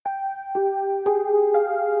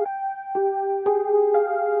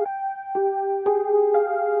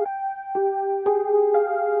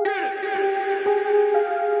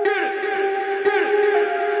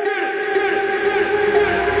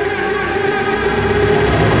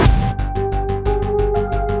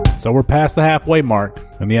So we're past the halfway mark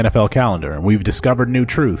in the NFL calendar, and we've discovered new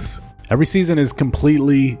truths. Every season is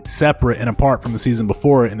completely separate and apart from the season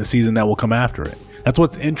before it and the season that will come after it. That's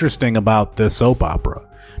what's interesting about this soap opera,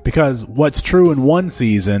 because what's true in one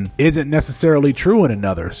season isn't necessarily true in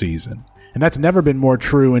another season. And that's never been more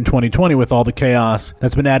true in 2020 with all the chaos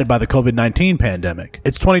that's been added by the COVID-19 pandemic.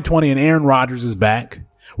 It's 2020 and Aaron Rodgers is back.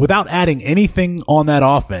 Without adding anything on that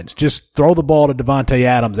offense, just throw the ball to Davante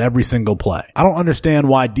Adams every single play. I don't understand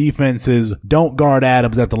why defenses don't guard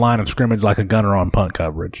Adams at the line of scrimmage like a gunner on punt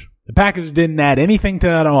coverage. The Packers didn't add anything to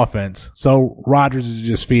that offense, so Rodgers is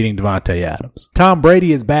just feeding Davante Adams. Tom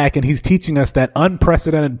Brady is back, and he's teaching us that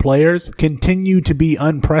unprecedented players continue to be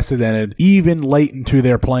unprecedented even late into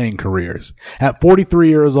their playing careers. At 43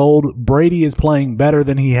 years old, Brady is playing better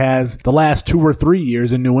than he has the last 2 or 3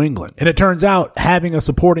 years in New England. And it turns out having a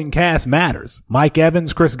supporting cast matters. Mike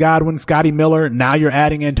Evans, Chris Godwin, Scotty Miller, now you're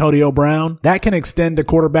adding Antonio Brown. That can extend a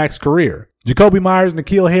quarterback's career. Jacoby Myers,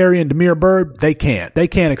 N'Keal Harry, and Damiere Byrd, they can't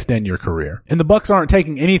extend your career. And the Bucs aren't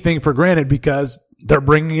taking anything for granted because they're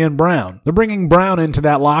bringing in Brown. They're bringing Brown into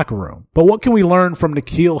that locker room. But what can we learn from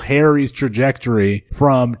N'Keal Harry's trajectory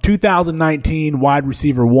from 2019 wide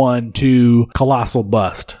receiver 1 to colossal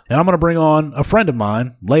bust? And I'm going to bring on a friend of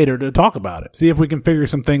mine later to talk about it. See if we can figure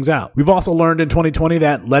some things out. We've also learned in 2020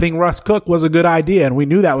 that letting Russ cook was a good idea, and we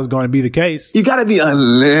knew that was going to be the case. You got to be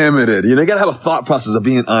unlimited. You got to have a thought process of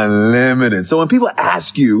being unlimited. So when people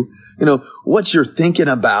ask you, what you're thinking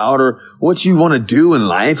about or what you want to do in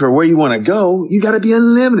life or where you want to go, you got to be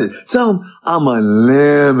unlimited. Tell them I'm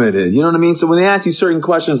unlimited. You know what I mean? So when they ask you certain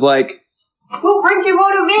questions like, who brings you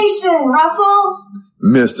motivation, Russell?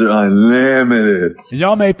 Mr. Unlimited.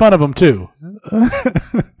 Y'all made fun of him too.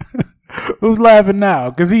 Who's laughing now?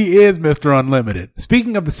 Because he is Mr. Unlimited.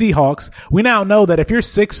 Speaking of the Seahawks, we now know that if you're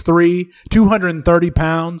 6'3", 230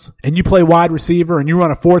 pounds, and you play wide receiver and you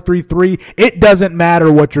run a 4.33, it doesn't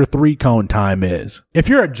matter what your 3-cone time is. If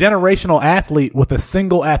you're a generational athlete with a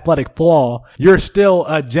single athletic flaw, you're still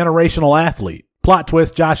a generational athlete. Plot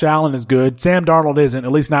twist, Josh Allen is good. Sam Darnold isn't,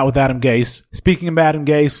 at least not with Adam Gase. Speaking of Adam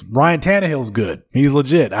Gase, Ryan Tannehill's good. He's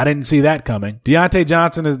legit. I didn't see that coming. Deontay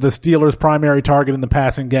Johnson is the Steelers' primary target in the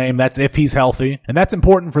passing game. That's if he's healthy. And that's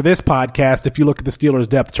important for this podcast if you look at the Steelers'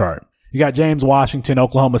 depth chart. You got James Washington,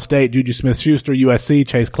 Oklahoma State, Juju Smith-Schuster, USC,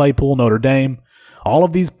 Chase Claypool, Notre Dame. All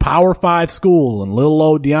of these Power 5 school, and little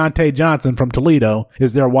old Deontay Johnson from Toledo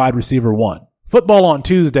is their wide receiver 1. Football on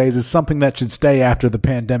Tuesdays is something that should stay after the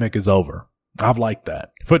pandemic is over. I've liked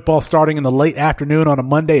that. Football starting in the late afternoon on a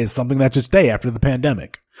Monday is something that should stay after the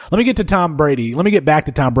pandemic. Let me get to Tom Brady. Let me get back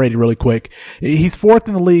to Tom Brady really quick. He's 4th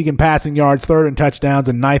in the league in passing yards, 3rd in touchdowns,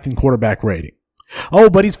 and 9th in quarterback rating. Oh,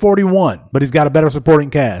 but he's 41, but he's got a better supporting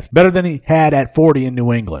cast, better than he had at 40 in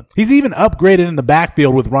New England. He's even upgraded in the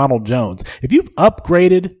backfield with Ronald Jones. If you've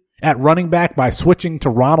upgraded at running back by switching to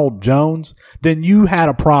Ronald Jones, then you had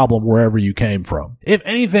a problem wherever you came from. If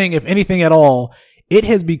anything at all, it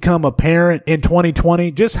has become apparent in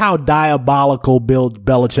 2020 just how diabolical Bill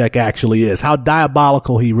Belichick actually is, how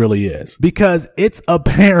diabolical he really is. Because it's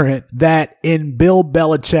apparent that in Bill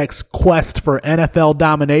Belichick's quest for NFL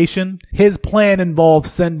domination, his plan involves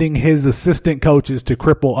sending his assistant coaches to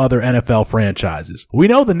cripple other NFL franchises. We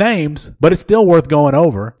know the names, but it's still worth going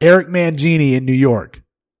over. Eric Mangini in New York,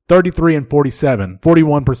 33-47,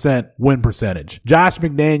 41% win percentage. Josh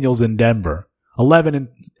McDaniels in Denver,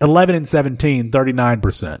 11-17,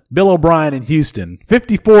 39%. Bill O'Brien in Houston,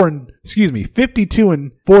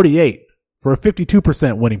 52-48 for a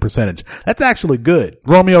 52% winning percentage. That's actually good.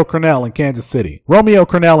 Romeo Crennel in Kansas City,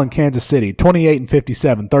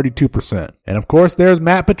 28-57, 32%. And of course, there's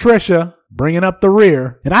Matt Patricia bringing up the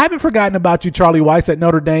rear. And I haven't forgotten about you, Charlie Weiss at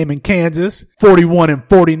Notre Dame in Kansas,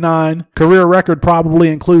 41-49. Career record probably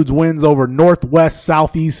includes wins over Northwest,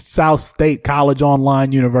 Southeast, South State College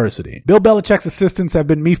Online University. Bill Belichick's assistants have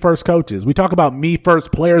been me first coaches. We talk about me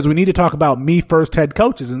first players. We need to talk about me first head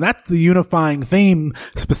coaches. And that's the unifying theme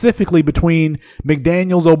specifically between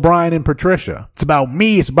McDaniels, O'Brien, and Patricia. It's about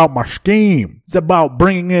me. It's about my scheme. It's about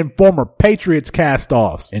bringing in former Patriots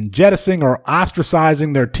cast-offs and jettisoning or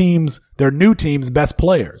ostracizing their new team's best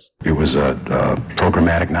players. It was a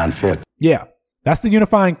programmatic non-fit. Yeah. That's the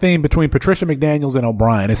unifying theme between Patricia, McDaniels, and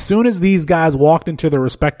O'Brien. As soon as these guys walked into their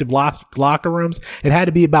respective locker rooms, it had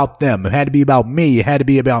to be about them. It had to be about me. It had to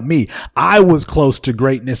be about me. I was close to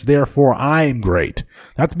greatness, therefore I'm great.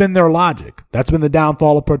 That's been their logic. That's been the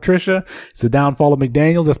downfall of Patricia. It's the downfall of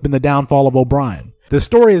McDaniels. That's been the downfall of O'Brien. The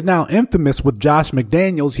story is now infamous with Josh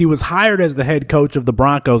McDaniels. He was hired as the head coach of the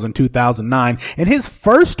Broncos in 2009, and his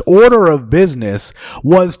first order of business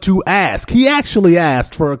was to ask. He actually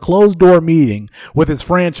asked for a closed-door meeting with his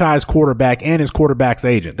franchise quarterback and his quarterback's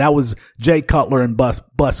agent. That was Jay Cutler and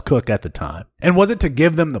Bus Cook at the time. And was it to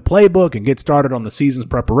give them the playbook and get started on the season's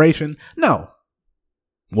preparation? No.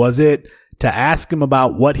 Was it to ask him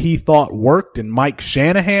about what he thought worked in Mike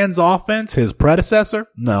Shanahan's offense, his predecessor?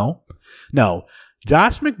 No.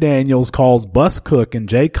 Josh McDaniels calls Bus Cook and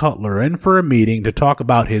Jay Cutler in for a meeting to talk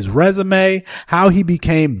about his resume, how he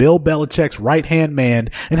became Bill Belichick's right-hand man,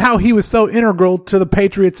 and how he was so integral to the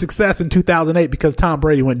Patriots' success in 2008 because Tom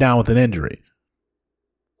Brady went down with an injury.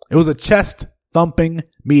 It was a chest-thumping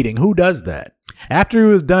meeting. Who does that? After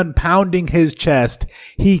he was done pounding his chest,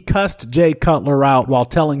 he cussed Jay Cutler out while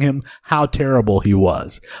telling him how terrible he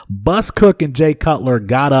was. Bus Cook and Jay Cutler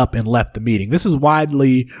got up and left the meeting. This is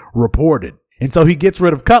widely reported. And so he gets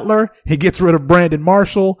rid of Cutler. He gets rid of Brandon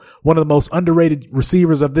Marshall, one of the most underrated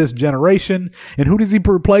receivers of this generation. And who does he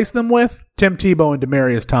replace them with? Tim Tebow and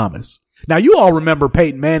Demaryius Thomas. Now, you all remember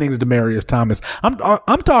Peyton Manning's Demaryius Thomas. I'm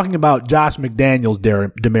talking about Josh McDaniels'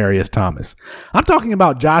 Demaryius Thomas. I'm talking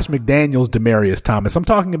about Josh McDaniels' Demaryius Thomas. I'm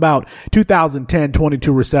talking about 2010,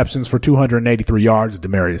 22 receptions for 283 yards,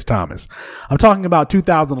 Demaryius Thomas. I'm talking about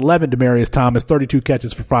 2011 Demaryius Thomas, 32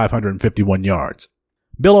 catches for 551 yards.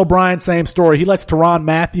 Bill O'Brien, same story. He lets Tyrann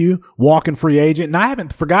Mathieu walk in free agent. And I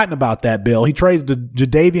haven't forgotten about that, Bill. He trades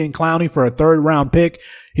Jadeveon Clowney for a 3rd-round pick.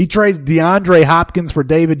 He trades DeAndre Hopkins for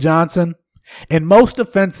David Johnson. And most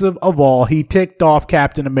offensive of all, he ticked off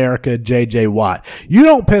Captain America, J.J. Watt. You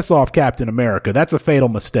don't piss off Captain America. That's a fatal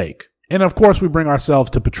mistake. And of course, we bring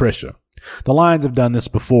ourselves to Patricia. The Lions have done this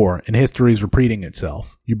before, and history is repeating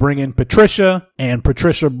itself. You bring in Patricia, and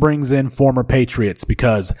Patricia brings in former Patriots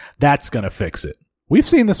because that's going to fix it. We've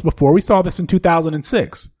seen this before. We saw this in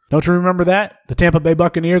 2006. Don't you remember that? The Tampa Bay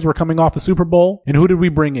Buccaneers were coming off a Super Bowl. And who did we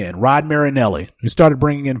bring in? Rod Marinelli, who started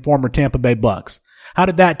bringing in former Tampa Bay Bucks. How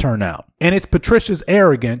did that turn out? And it's Patricia's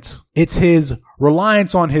arrogance. It's his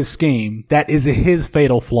reliance on his scheme that is his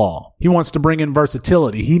fatal flaw. He wants to bring in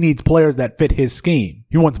versatility. He needs players that fit his scheme.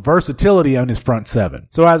 He wants versatility on his front seven.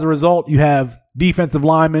 So as a result, you have defensive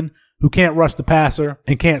linemen who can't rush the passer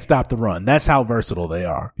and can't stop the run. That's how versatile they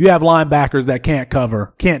are. You have linebackers that can't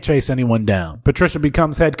cover, can't chase anyone down. Patricia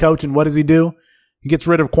becomes head coach, and what does he do? He gets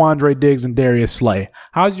rid of Quandre Diggs and Darius Slay.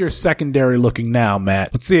 How's your secondary looking now,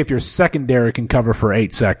 Matt? Let's see if your secondary can cover for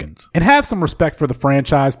 8 seconds. And have some respect for the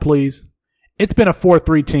franchise, please. It's been a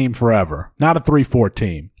 4-3 team forever, not a 3-4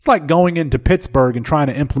 team. It's like going into Pittsburgh and trying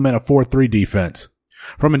to implement a 4-3 defense.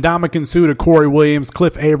 From Ndamukong Suh to Corey Williams,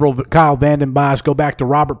 Cliff Averill, Kyle Vanden Bosch, go back to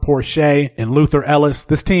Robert Porcher and Luther Ellis.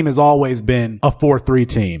 This team has always been a 4-3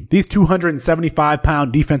 team. These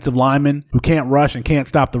 275-pound defensive linemen who can't rush and can't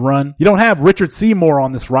stop the run. You don't have Richard Seymour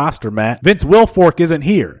on this roster, Matt. Vince Wilfork isn't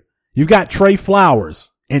here. You've got Trey Flowers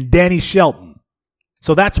and Danny Shelton.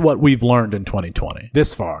 So that's what we've learned in 2020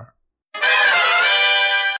 this far.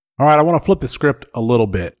 All right, I want to flip the script a little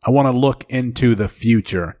bit. I want to look into the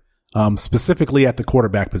future. Specifically at the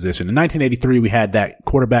quarterback position. In 1983, we had that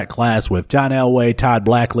quarterback class with John Elway, Todd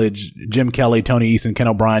Blackledge, Jim Kelly, Tony Eason, Ken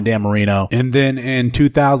O'Brien, Dan Marino. And then in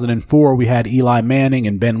 2004, we had Eli Manning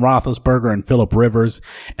and Ben Roethlisberger and Phillip Rivers.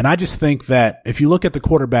 And I just think that if you look at the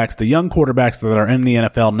quarterbacks, the young quarterbacks that are in the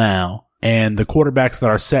NFL now, and the quarterbacks that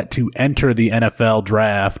are set to enter the NFL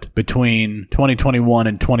draft between 2021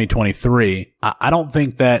 and 2023, I don't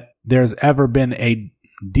think that there's ever been a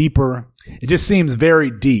deeper. It just seems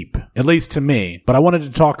very deep, at least to me, but I wanted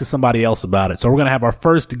to talk to somebody else about it. So we're going to have our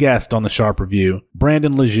first guest on the Sharp Review,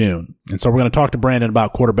 Brandon Lejeune. And so we're going to talk to Brandon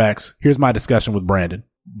about quarterbacks. Here's my discussion with Brandon.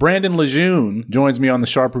 Brandon Lejeune joins me on the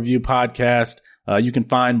Sharp Review podcast. You can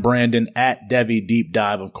find Brandon at Devy Deep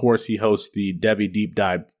Dive. Of course, he hosts the Devy Deep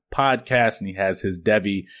Dive podcast, and he has his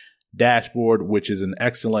Devy dashboard, which is an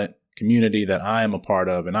excellent community that I am a part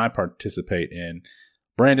of and I participate in.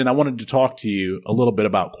 Brandon, I wanted to talk to you a little bit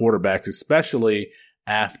about quarterbacks, especially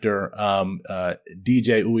after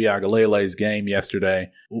DJ Uiagalelei's game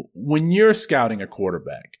yesterday. When you're scouting a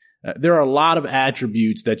quarterback, there are a lot of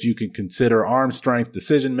attributes that you can consider: arm strength,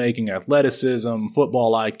 decision-making, athleticism,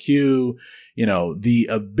 football IQ, the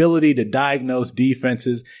ability to diagnose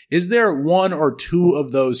defenses. Is there one or two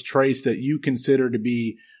of those traits that you consider to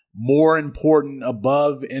be more important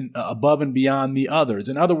above and beyond the others?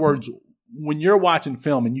 In other words, when you're watching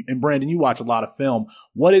film, and Brandon, you watch a lot of film,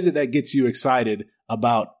 what is it that gets you excited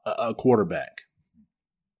about a quarterback?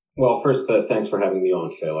 Well, first, thanks for having me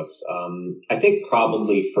on, Felix. I think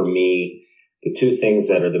probably for me, the two things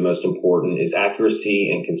that are the most important is accuracy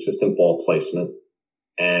and consistent ball placement,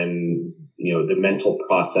 and, the mental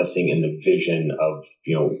processing and the vision of,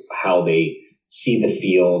 how they see the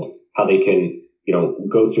field, how they can,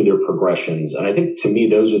 go through their progressions. And I think to me,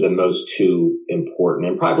 those are the most two important,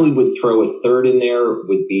 and probably would throw a third in there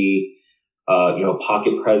would be,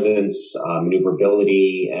 pocket presence,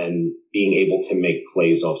 maneuverability, and being able to make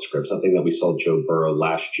plays off script, something that we saw Joe Burrow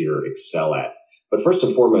last year excel at. But first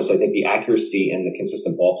and foremost, I think the accuracy and the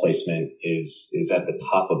consistent ball placement is at the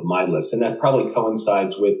top of my list. And that probably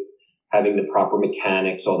coincides with having the proper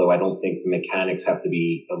mechanics, although I don't think the mechanics have to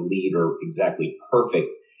be elite or exactly perfect.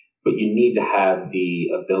 But you need to have the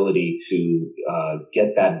ability to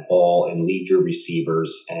get that ball and lead your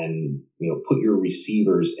receivers and, put your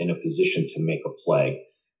receivers in a position to make a play.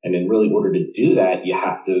 And in really order to do that, you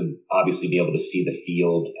have to obviously be able to see the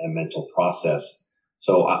field and mental process.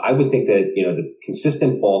 So I would think that, the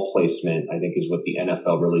consistent ball placement, I think, is what the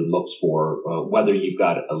NFL really looks for, whether you've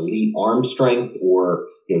got elite arm strength or,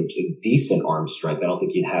 decent arm strength. I don't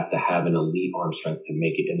think you'd have to have an elite arm strength to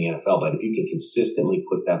make it in the NFL. But if you can consistently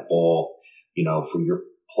put that ball, for your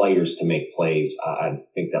players to make plays, I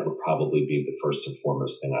think that would probably be the first and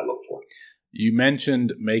foremost thing I look for. You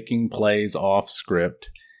mentioned making plays off script.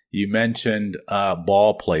 You mentioned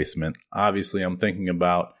ball placement. Obviously, I'm thinking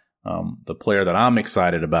about the player that I'm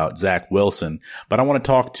excited about, Zach Wilson. But I want to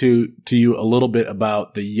talk to you a little bit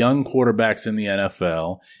about the young quarterbacks in the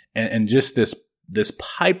NFL and just this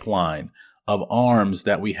pipeline of arms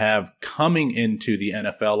that we have coming into the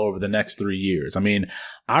NFL over the next 3 years. I mean,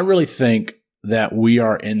 I really think that we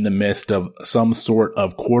are in the midst of some sort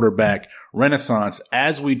of quarterback renaissance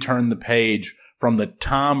as we turn the page from the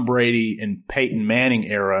Tom Brady and Peyton Manning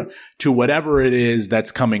era to whatever it is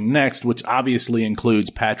that's coming next, which obviously includes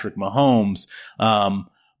Patrick Mahomes.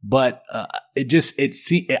 But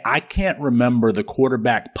I can't remember the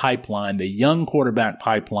quarterback pipeline, the young quarterback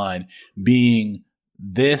pipeline being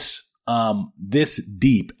this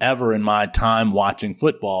deep ever in my time watching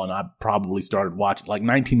football. And I probably started watching, like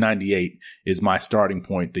 1998 is my starting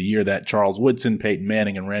point, the year that Charles Woodson, Peyton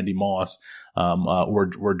Manning, and Randy Moss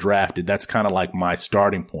were drafted. That's kind of like my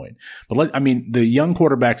starting point. But the young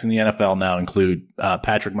quarterbacks in the NFL now include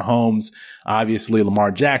Patrick Mahomes, obviously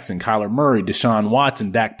Lamar Jackson, Kyler Murray, Deshaun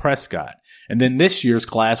Watson, Dak Prescott. And then this year's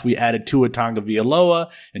class, we added Tua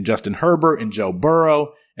Tagovailoa and Justin Herbert and Joe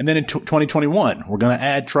Burrow. And then in 2021, we're going to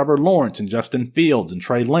add Trevor Lawrence and Justin Fields and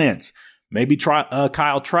Trey Lance, maybe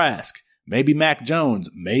Kyle Trask, maybe Mac Jones,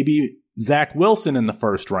 maybe Zach Wilson in the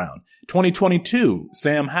first round. 2022,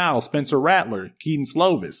 Sam Howell, Spencer Rattler, Keaton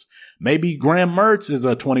Slovis. Maybe Graham Mertz is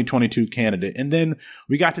a 2022 candidate. And then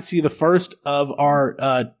we got to see the first of our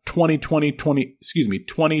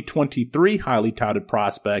 2023 highly touted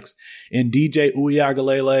prospects in DJ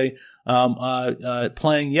Uiagalelei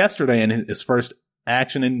playing yesterday in his first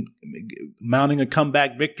action and mounting a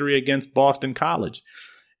comeback victory against Boston College.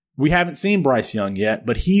 We haven't seen Bryce Young yet,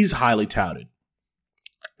 but he's highly touted.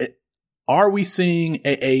 Are we seeing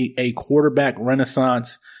a quarterback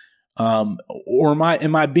renaissance, or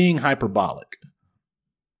am I being hyperbolic?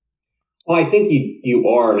 Well, I think you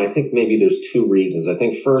are, and I think maybe there's two reasons. I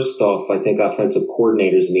think first off, I think offensive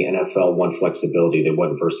coordinators in the NFL want flexibility. They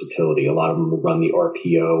want versatility. A lot of them run the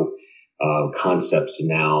RPO concepts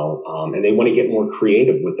now, and they want to get more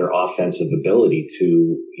creative with their offensive ability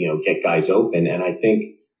to, get guys open. And I think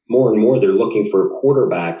more and more they're looking for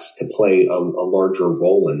quarterbacks to play a larger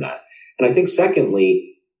role in that. And I think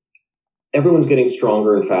secondly, everyone's getting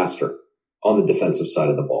stronger and faster on the defensive side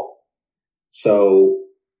of the ball. So,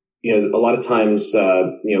 a lot of times,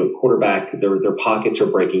 quarterback, their pockets are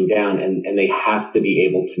breaking down and they have to be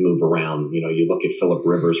able to move around. You look at Phillip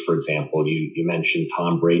Rivers, for example, you mentioned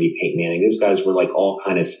Tom Brady, Peyton Manning. Those guys were like all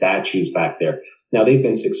kind of statues back there. Now they've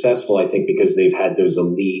been successful, I think, because they've had those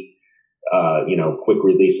elite, quick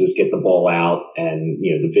releases, get the ball out and,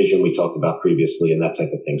 the vision we talked about previously and that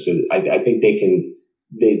type of thing. So I think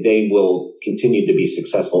they will continue to be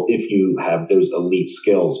successful if you have those elite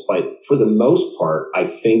skills. But for the most part, I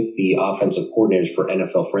think the offensive coordinators for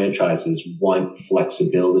NFL franchises want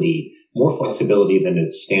flexibility, more flexibility than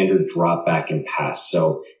a standard drop back and pass.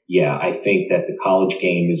 So yeah, I think that the college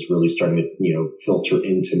game is really starting to, filter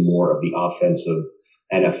into more of the offensive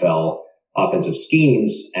NFL offensive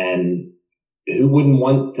schemes. And who wouldn't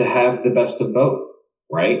want to have the best of both,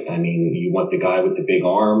 right? I mean, you want the guy with the big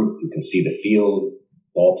arm who can see the field,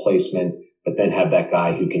 ball placement, but then have that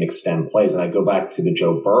guy who can extend plays. And I go back to the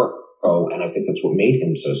Joe Burrow, and I think that's what made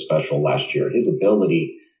him so special last year. His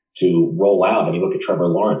ability to roll out. I mean, look at Trevor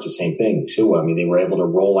Lawrence, the same thing too. I mean, they were able to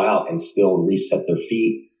roll out and still reset their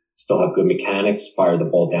feet, still have good mechanics, fire the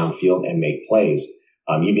ball downfield and make plays.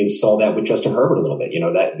 You even saw that with Justin Herbert a little bit,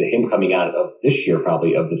 that him coming out of this year,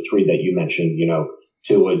 probably of the three that you mentioned,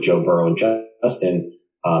 Tua, Joe Burrow, and Justin.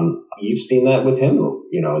 You've seen that with him,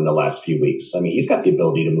 in the last few weeks. I mean, he's got the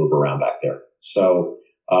ability to move around back there. So,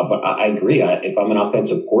 but I agree. If I'm an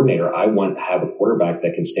offensive coordinator, I want to have a quarterback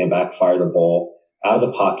that can stand back, fire the ball out of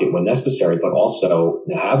the pocket when necessary, but also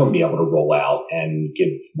have them be able to roll out and give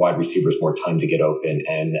wide receivers more time to get open.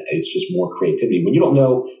 And it's just more creativity. When you don't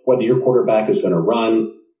know whether your quarterback is going to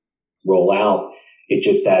run, roll out, it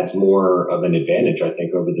just adds more of an advantage, I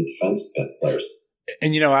think, over the defense players.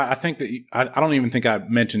 And, I think that I don't even think I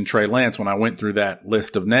mentioned Trey Lance when I went through that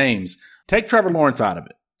list of names. Take Trevor Lawrence out of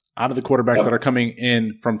it, out of the quarterbacks that are coming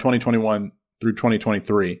in from 2021 through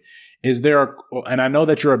 2023. Is there, and I know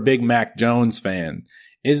that you're a big Mac Jones fan,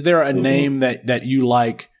 is there a name that you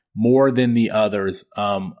like more than the others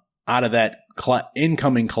out of that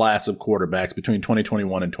incoming class of quarterbacks between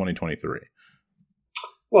 2021 and 2023?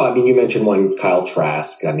 Well, I mean, you mentioned one, Kyle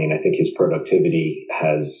Trask. I mean, I think his productivity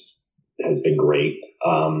has been great.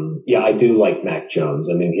 I do like Mac Jones.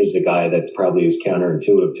 I mean, here's the guy that probably is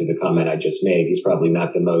counterintuitive to the comment I just made. He's probably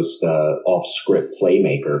not the most off-script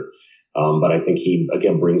playmaker. But I think he,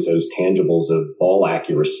 again, brings those tangibles of ball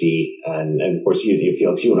accuracy. And of course,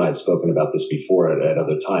 Felix, you and I have spoken about this before at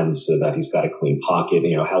other times, so that he's got a clean pocket.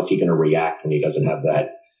 How's he going to react when he doesn't have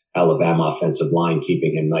that Alabama offensive line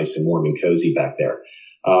keeping him nice and warm and cozy back there?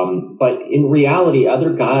 But in reality,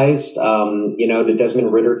 other guys, the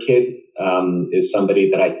Desmond Ridder kid, is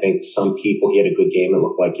somebody that I think he had a good game. It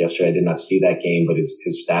looked like yesterday. I did not see that game, but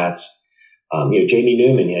his stats, Jamie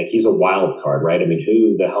Newman, he's a wild card, right? I mean,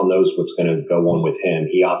 who the hell knows what's going to go on with him?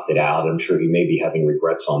 He opted out. I'm sure he may be having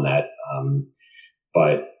regrets on that.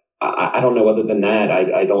 But I don't know. Other than that,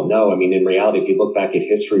 I don't know. I mean, in reality, if you look back at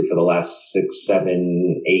history for the last 6,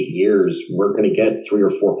 7, 8 years, we're going to get 3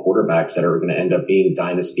 or 4 quarterbacks that are going to end up being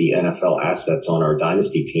dynasty NFL assets on our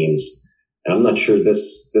dynasty teams. And I'm not sure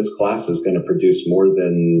this class is going to produce more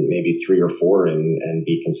than maybe 3 or 4 and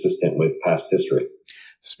be consistent with past history.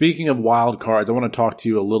 Speaking of wild cards, I want to talk to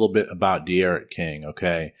you a little bit about D'Eriq King,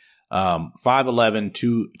 okay? 5'11",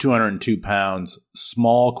 202 pounds,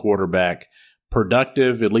 small quarterback,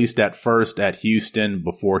 productive, at least at first, at Houston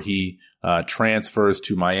before he transfers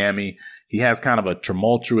to Miami. He has kind of a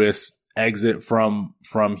tumultuous exit from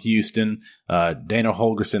Houston. Dana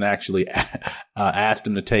Holgorsen actually asked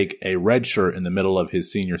him to take a red shirt in the middle of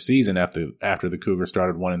his senior season after the Cougars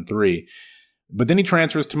started 1-3. But then he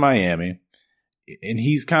transfers to Miami. And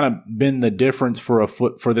he's kind of been the difference for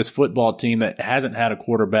this football team that hasn't had a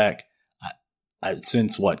quarterback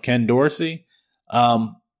since Ken Dorsey.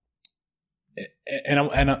 And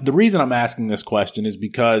the reason I'm asking this question is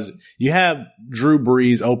because you have Drew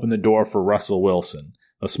Brees open the door for Russell Wilson,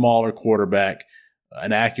 a smaller quarterback,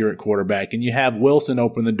 an accurate quarterback, and you have Wilson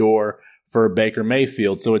open the door for Baker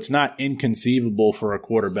Mayfield. So it's not inconceivable for a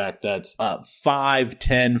quarterback that's 5'10",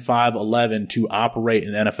 5'11" to operate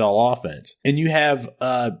an NFL offense. And you have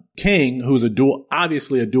King, who's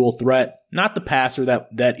obviously a dual threat, not the passer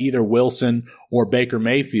that either Wilson or Baker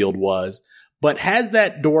Mayfield was, but has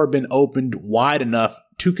that door been opened wide enough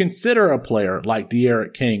to consider a player like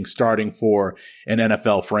D'Eriq King starting for an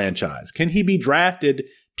NFL franchise? Can he be drafted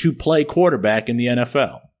to play quarterback in the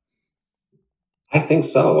NFL? I think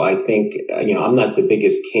so. I think, I'm not the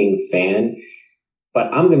biggest King fan,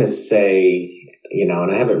 but I'm going to say,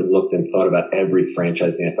 and I haven't looked and thought about every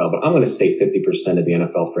franchise in the NFL, but I'm going to say 50% of the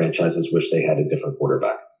NFL franchises wish they had a different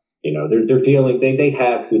quarterback. They're dealing, they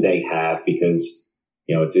have who they have because,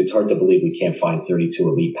 it's hard to believe we can't find 32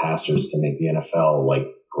 elite passers to make the NFL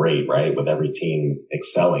great, right? With every team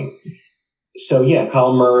excelling. So yeah,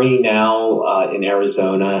 Kyle Murray now in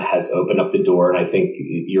Arizona has opened up the door, and I think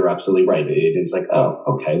you're absolutely right. It is oh,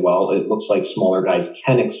 okay, well, it looks like smaller guys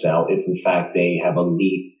can excel if in fact they have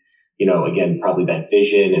elite, again, probably that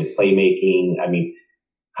vision and playmaking. I mean,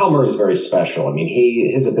 Kyle Murray is very special. I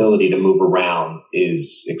mean, his ability to move around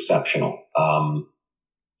is exceptional.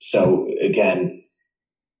 So again,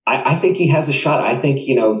 I think he has a shot. I think,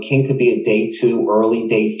 King could be a day 2, early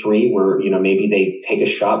day 3, where, maybe they take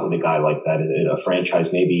a shot with a guy like that, a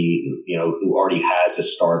franchise maybe, who already has a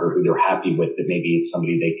starter who they're happy with, that maybe it's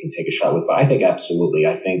somebody they can take a shot with. But I think absolutely.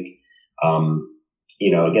 I think,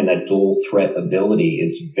 again, that dual threat ability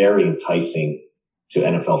is very enticing to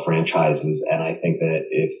NFL franchises. And I think that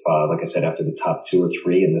if, like I said, after the top 2 or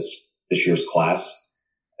 3 in this year's class,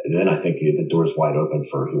 then I think the door's wide open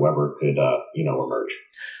for whoever could, emerge.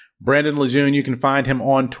 Brandon Lejeune, you can find him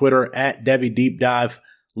on Twitter at Devy Deep Dive.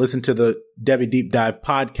 Listen to the Devy Deep Dive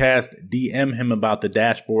podcast. DM him about the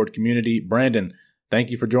Dashboard community. Brandon,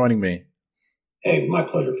 thank you for joining me. Hey, my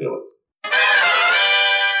pleasure, Felix.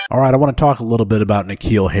 All right, I want to talk a little bit about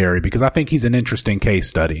N'Keal Harry because I think he's an interesting case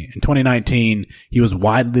study. In 2019, he was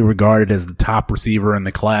widely regarded as the top receiver in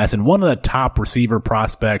the class and one of the top receiver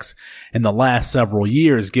prospects in the last several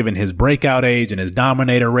years, given his breakout age and his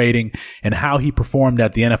dominator rating and how he performed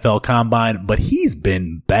at the NFL Combine. But he's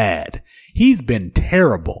been bad. He's been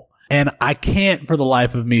terrible. And I can't for the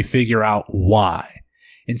life of me figure out why.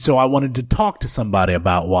 And so I wanted to talk to somebody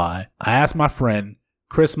about why. I asked my friend,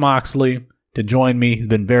 Chris Moxley, to join me. He's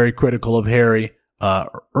been very critical of Harry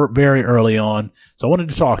very early on. So I wanted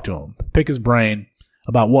to talk to him, pick his brain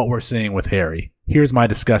about what we're seeing with Harry. Here's my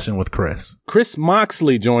discussion with Chris. Chris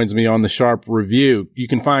Moxley joins me on the Sharp Review. You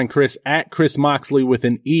can find Chris at Chris Moxley with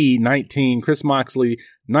an E19, Chris Moxley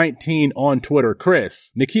 19 on Twitter.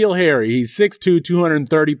 Chris, N'Keal Harry, he's 6'2",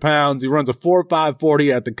 230 pounds. He runs a 4.5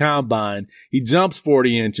 40 at the Combine. He jumps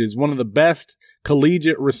 40 inches, one of the best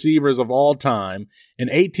collegiate receivers of all time, an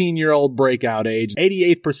 18-year-old breakout age,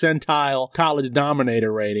 88th percentile college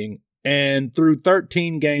dominator rating, and through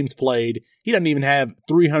 13 games played, he doesn't even have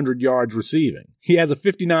 300 yards receiving. He has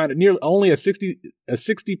only a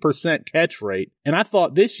 60% catch rate. And I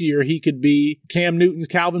thought this year he could be Cam Newton's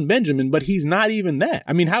Calvin Benjamin, but he's not even that.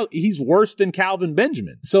 I mean, he's worse than Calvin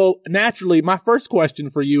Benjamin. So naturally, my first question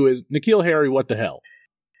for you is, N'Keal Harry, what the hell?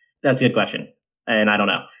 That's a good question. And I don't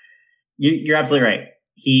know. You're absolutely right.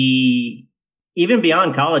 He, even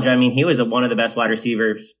beyond college, I mean, he was one of the best wide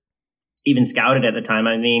receivers even scouted at the time.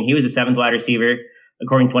 I mean, he was a 7th wide receiver,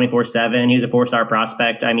 according to 24/7. He was a 4-star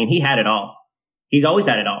prospect. I mean, he had it all. He's always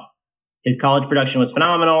had it all. His college production was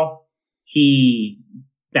phenomenal. He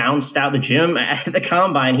bounced out the gym at the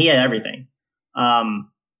Combine. He had everything.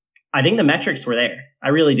 I think the metrics were there. I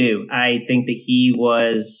really do. I think that he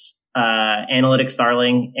was analytics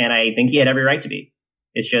darling, and I think he had every right to be.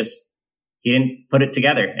 It's just he didn't put it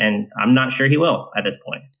together, and I'm not sure he will at this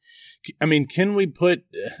point. I mean,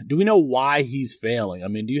 do we know why he's failing? I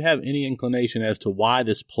mean, do you have any inclination as to why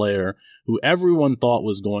this player, who everyone thought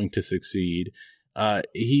was going to succeed,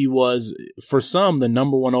 he was, for some, the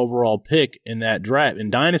number 1 overall pick in that draft, in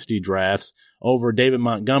dynasty drafts, over David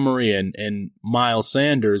Montgomery and Miles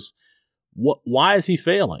Sanders. Why is he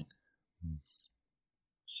failing?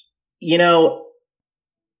 You know,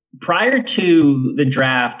 prior to the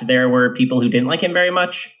draft, there were people who didn't like him very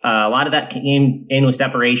much. A lot of that came in with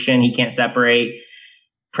separation. He can't separate.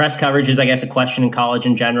 Press coverage is, I guess, a question in college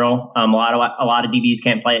in general. A lot of DBs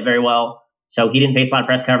can't play it very well. So he didn't face a lot of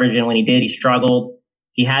press coverage, and when he did, he struggled.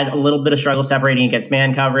 He had a little bit of struggle separating against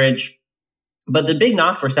man coverage. But the big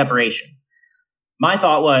knocks were separation. My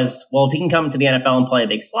thought was, well, if he can come to the NFL and play a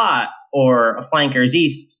big slot or a flanker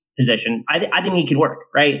Z position, I think he could work,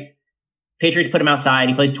 right? Patriots put him outside.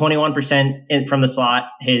 He plays 21% from the slot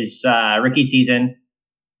his rookie season.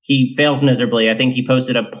 He fails miserably. I think he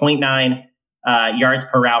posted a 0.9 yards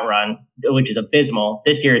per route run, which is abysmal.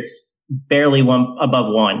 This year, it's barely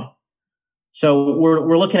above 1. So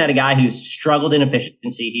we're looking at a guy who's struggled in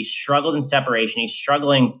efficiency. He's struggled in separation. He's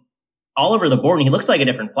struggling all over the board, and he looks like a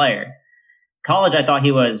different player. College, I thought he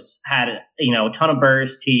had a ton of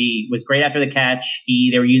burst. He was great after the catch.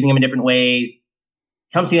 They were using him in different ways.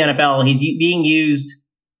 Comes to the NFL, he's being used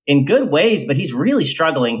in good ways, but he's really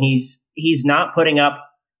struggling. He's not putting up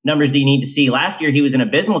numbers that you need to see. Last year, he was an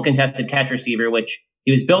abysmal contested catch receiver, which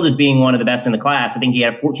he was billed as being one of the best in the class. I think he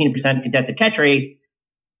had a 14% contested catch rate.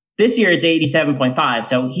 This year, it's 87.5.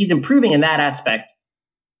 So he's improving in that aspect.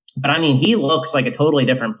 But I mean, he looks like a totally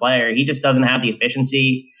different player. He just doesn't have the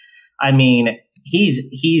efficiency. I mean,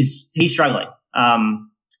 he's struggling.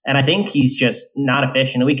 And I think he's just not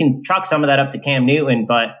efficient. We can chalk some of that up to Cam Newton,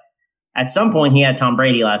 but at some point he had Tom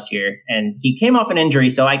Brady last year, and he came off an injury,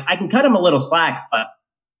 so I can cut him a little slack, but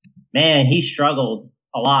man, he struggled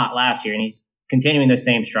a lot last year, and he's continuing the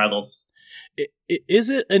same struggles. Is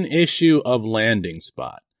it an issue of landing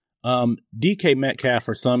spot? DK Metcalf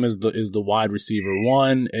for some is the wide receiver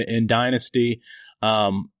 1 in Dynasty,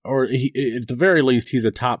 or at the very least, he's a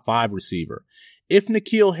top 5 receiver. If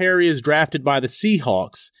N'Keal Harry is drafted by the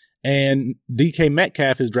Seahawks and DK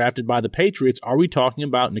Metcalf is drafted by the Patriots, are we talking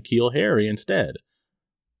about N'Keal Harry instead?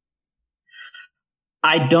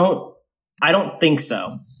 I don't think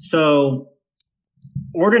so. So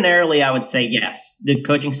ordinarily, I would say yes. The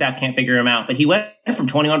coaching staff can't figure him out, but he went from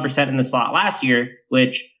 21% in the slot last year,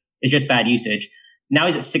 which is just bad usage. Now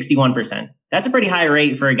he's at 61%. That's a pretty high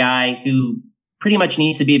rate for a guy who pretty much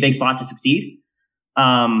needs to be a big slot to succeed.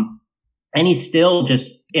 And he's still just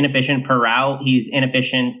inefficient per route. He's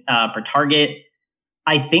inefficient per target.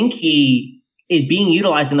 I think he is being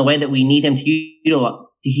utilized in the way that we need him to be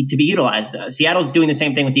utilized. Seattle's doing the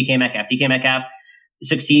same thing with DK Metcalf. DK Metcalf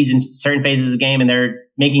succeeds in certain phases of the game, and they're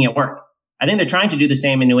making it work. I think they're trying to do the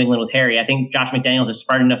same in New England with Harry. I think Josh McDaniels is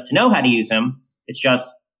smart enough to know how to use him. It's just,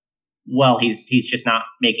 well, he's just not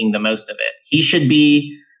making the most of it. He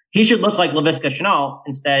should look like Laviska Shenault.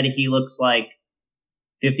 Instead, he looks like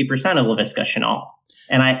 50% of Laviska Shenault.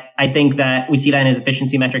 And I think that we see that in his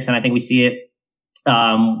efficiency metrics, and I think we see it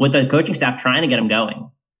with the coaching staff trying to get him going.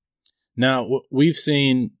 Now, we've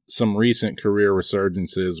seen some recent career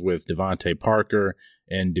resurgences with Devontae Parker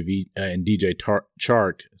and DJ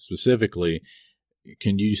Chark specifically.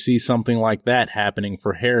 Can you see something like that happening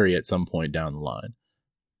for Harry at some point down the line?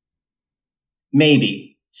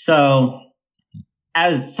 Maybe. So,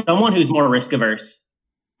 as someone who's more risk averse,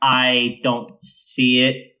 I don't see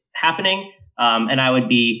it happening. And I would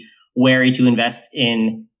be wary to invest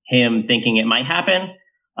in him thinking it might happen.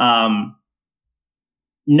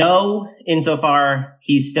 No, insofar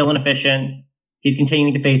he's still inefficient. He's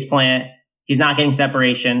continuing to face plant. He's not getting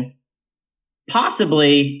separation.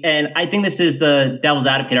 Possibly, and I think this is the devil's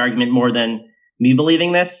advocate argument more than me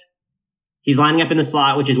believing this. He's lining up in the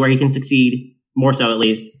slot, which is where he can succeed, more so at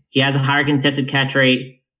least. He has a higher contested catch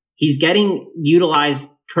rate. He's getting utilized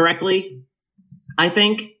correctly, I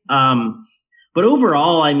think. But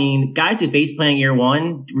overall, I mean, guys who face plant year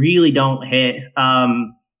one really don't hit.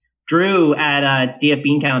 Drew at DF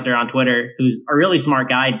Bean Counter on Twitter, who's a really smart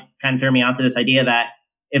guy, kind of turned me on to this idea that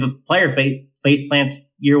if a player face plants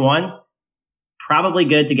year one, probably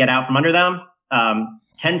good to get out from under them.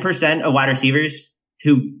 10% of wide receivers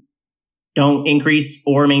who don't increase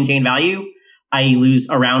or maintain value, i.e. lose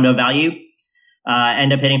a round of value,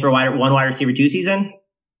 end up hitting for one wide receiver 2 season.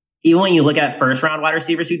 Even when you look at first round wide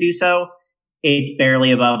receivers who do so, it's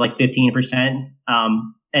barely above like 15%.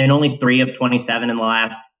 And only 3 of 27 in the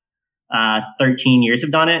last 13 years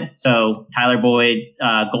have done it. So Tyler Boyd,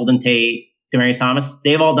 Golden Tate, Demaryius Thomas,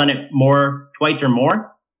 they've all done it twice or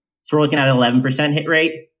more. So we're looking at an 11% hit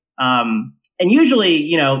rate. And usually,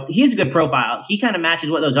 he has a good profile. He kind of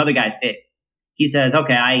matches what those other guys did. He says,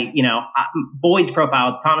 okay, Boyd's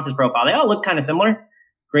profile, Thomas's profile, they all look kind of similar.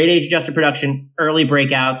 Great age adjusted production, early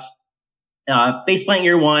breakouts, face plant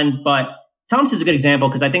year one. But Thomas is a good example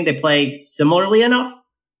because I think they play similarly enough.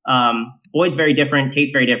 Boyd's very different.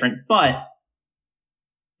 Tate's very different. But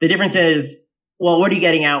the difference is, well, what are you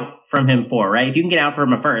getting out from him for, right? If you can get out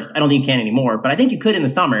from him first, I don't think you can anymore, but I think you could in the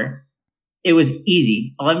summer. It was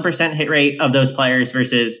easy. 11% hit rate of those players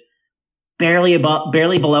versus barely below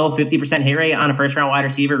 50% hit rate on a first round wide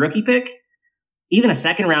receiver rookie pick. Even a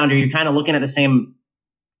second rounder, you're kind of looking at the same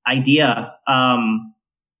idea.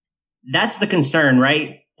 That's the concern,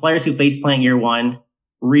 right? Players who face plant year one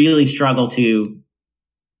really struggle to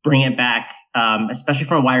bring it back, especially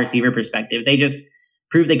from a wide receiver perspective. They just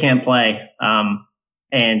prove they can't play.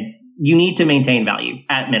 And you need to maintain value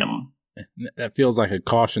at minimum. That feels like a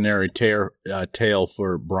cautionary tale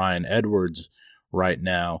for Bryan Edwards right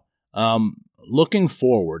now. Looking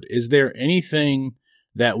forward, is there anything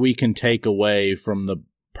that we can take away from the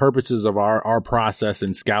purposes of our process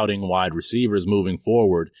in scouting wide receivers moving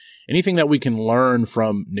forward? Anything that we can learn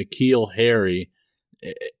from N'Keal Harry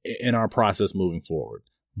in our process moving forward?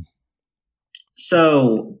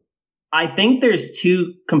 So I think there's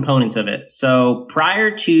 2 components of it. So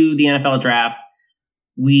prior to the NFL draft,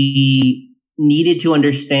 we needed to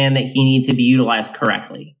understand that he needed to be utilized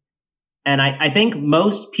correctly. And I think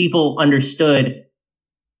most people understood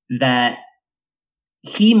that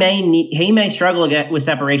he may struggle with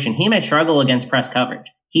separation. He may struggle against press coverage.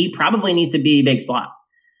 He probably needs to be a big slot.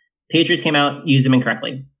 Patriots came out, used him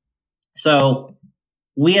incorrectly. So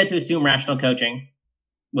we had to assume rational coaching,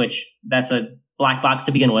 which that's a black box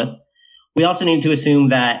to begin with. We also need to assume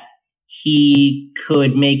that he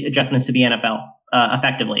could make adjustments to the NFL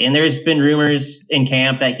effectively. And there's been rumors in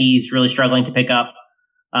camp that he's really struggling to pick up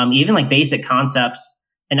even like basic concepts,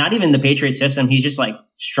 and not even the Patriot system. He's just like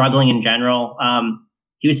struggling in general.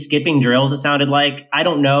 He was skipping drills, it sounded like. I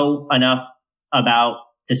don't know enough about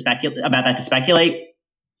that to speculate,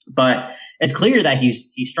 but it's clear that he's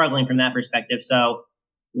struggling from that perspective. So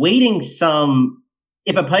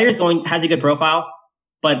if a player has a good profile,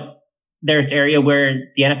 but there's an area where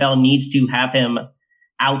the NFL needs to have him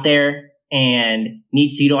out there and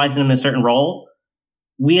needs to utilize him in a certain role,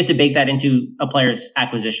 we have to bake that into a player's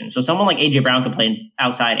acquisition. So someone like AJ Brown could play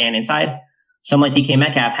outside and inside. Someone like DK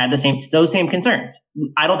Metcalf had those same concerns.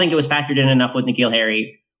 I don't think it was factored in enough with N'Keal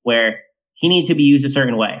Harry, where he needed to be used a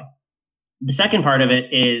certain way. The second part of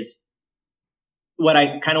it is what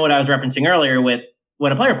I was referencing earlier with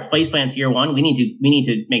when a player face plants year one, we need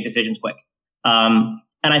to make decisions quick.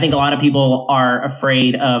 And I think a lot of people are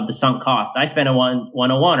afraid of the sunk costs. I spent a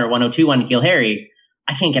 101 or 102 on N'Keal Harry.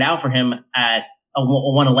 I can't get out for him at a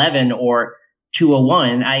 111 or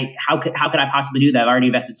 201. How could I possibly do that? I've already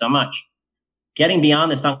invested so much. Getting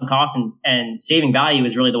beyond the sunk cost and saving value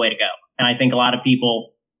is really the way to go. And I think a lot of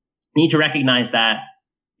people need to recognize that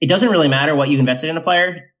it doesn't really matter what you invested in a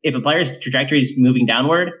player. If a player's trajectory is moving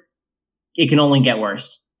downward, it can only get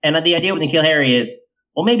worse. And the idea with N'Keal Harry is,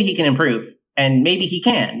 well, maybe he can improve, and maybe he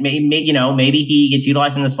can. Maybe he gets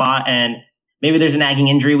utilized in the slot, and maybe there's a nagging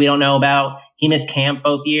injury we don't know about. He missed camp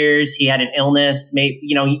both years. He had an illness.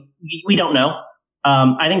 We don't know.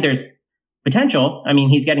 I think there's potential. I mean,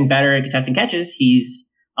 he's getting better at contesting catches. He's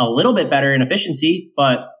a little bit better in efficiency,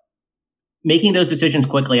 but making those decisions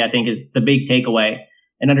quickly, I think, is the big takeaway,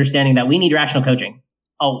 and understanding that we need rational coaching.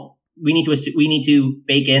 We need to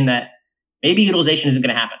bake in that maybe utilization isn't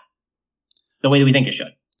going to happen the way that we think it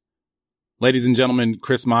should. Ladies and gentlemen,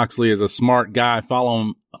 Chris Moxley is a smart guy.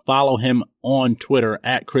 Follow him on Twitter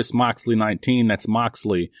at Chris Moxley 19. That's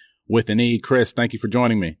Moxley with an E. Chris, thank you for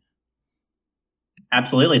joining me.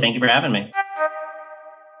 Absolutely. Thank you for having me.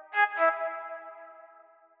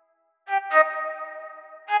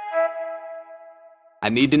 I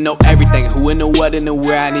need to know everything. Who and the what and the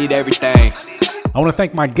where. I need everything. I want to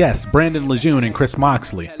thank my guests, Brandon Lejeune and Chris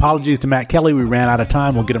Moxley. Apologies to Matt Kelly, we ran out of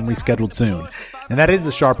time. We'll get him rescheduled soon. And that is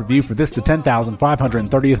the Sharp Review for this, the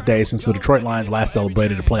 10,530th day since the Detroit Lions last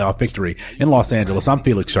celebrated a playoff victory in Los Angeles. I'm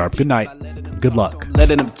Felix Sharp. Good night. Good luck.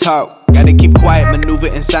 Letting them talk. Gotta keep quiet, maneuver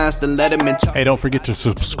in silence, then let them in talk. Hey, don't forget to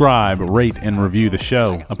subscribe, rate, and review the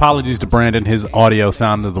show. Apologies to Brandon. His audio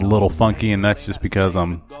sounded a little funky, and that's just because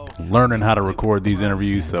I'm learning how to record these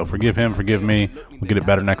interviews. So forgive him, forgive me. We'll get it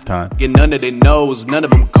better next time. Get none of their nose, none of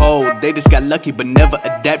them cold. They just got lucky, but never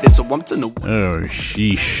adapted, so I'm to know. Oh,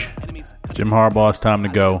 sheesh. Jim Harbaugh's time to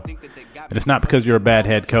go. And it's not because you're a bad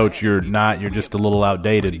head coach. You're not. You're just a little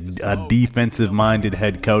outdated. A defensive-minded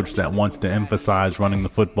head coach that wants to emphasize running the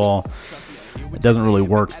football. It doesn't really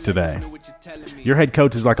work today. Your head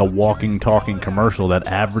coach is like a walking, talking commercial that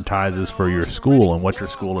advertises for your school and what your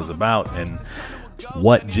school is about. And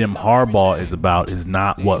what Jim Harbaugh is about is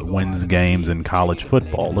not what wins games in college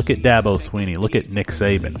football. Look at Dabo Swinney. Look at Nick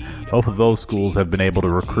Saban. Both of those schools have been able to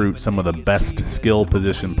recruit some of the best skill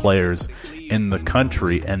position players in the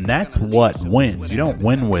country, and that's what wins. You don't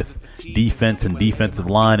win with defense and defensive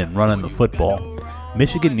line and running the football.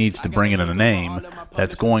 Michigan needs to bring in a name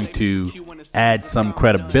that's going to add some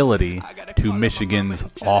credibility to Michigan's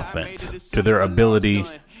offense, to their ability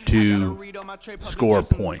to score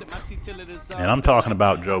points. And I'm talking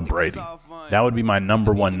about Joe Brady. That would be my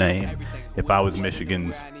number one name if I was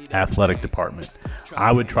Michigan's athletic department.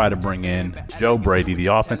 I would try to bring in Joe Brady, the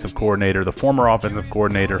offensive coordinator, the former offensive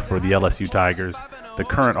coordinator for the LSU Tigers, the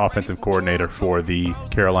current offensive coordinator for the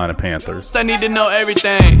Carolina Panthers. I need to know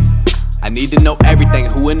everything. I need to know everything.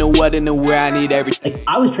 Who and the what and the where. I need everything. Like,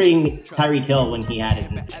 I was trading Tyreek Hill when he had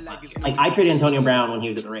his incident last year. Like, I traded Antonio Brown when he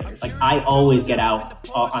was at the Raiders. Like, I always get out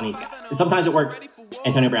on these guys. And sometimes it works,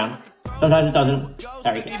 Antonio Brown. Sometimes it doesn't,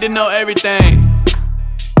 Tyreek Hill. I need to know everything.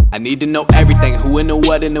 I need to know everything. Who and the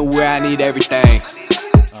what and the where. I need everything.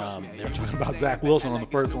 They were talking about Zach Wilson on the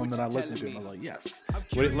first one that I listened to, and I was like, yes.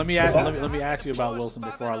 Let me ask you about Wilson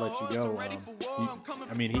before I let you go.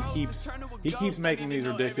 He keeps making these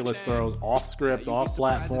ridiculous throws off script, off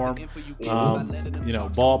platform.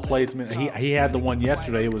 Ball placement. He had the one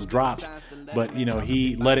yesterday. It was dropped, but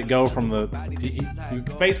he let it go from the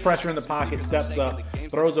face pressure in the pocket, steps up,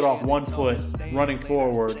 throws it off 1 foot, running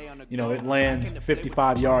forward. It lands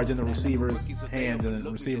 55 yards in the receiver's hands, and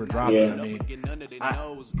the receiver drops it.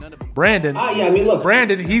 Brandon. Look.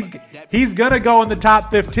 Brandon, he's gonna go in the top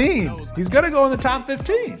 15. He's gonna go in the top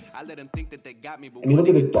 15. Look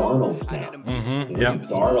at the Darnolds now.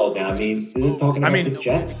 Darnold now. They're talking about the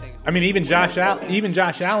Jets. Even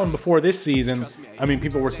Josh Allen before this season.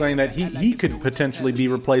 People were saying that he could potentially be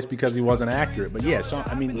replaced because he wasn't accurate. But yeah,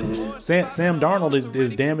 Sam Darnold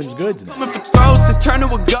is damaged goods now.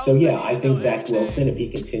 So yeah, I think Zach Wilson, if he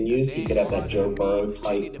continues, he could have that Joe Burrow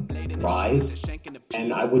type rise,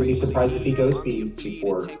 and I wouldn't be surprised if he goes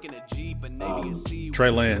before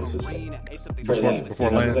Trey Lance.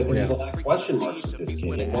 Before Lance, there's a lot of question marks with this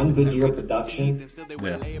kid. And one good year of production,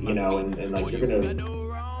 and like you're gonna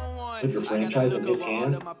put your franchise in his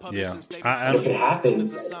hands. Yeah. If it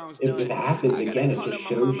happens again, it just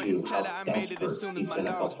shows you how desperate these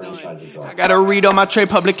NFL franchises are. I gotta read all my trade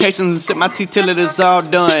publications and sip my tea till it is all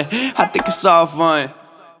done. I think it's all fun.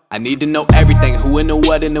 I need to know everything. Who and the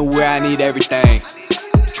what and the where. I need everything.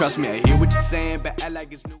 Trust me, I hear what you're saying, but I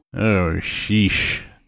like it's new. Oh, sheesh.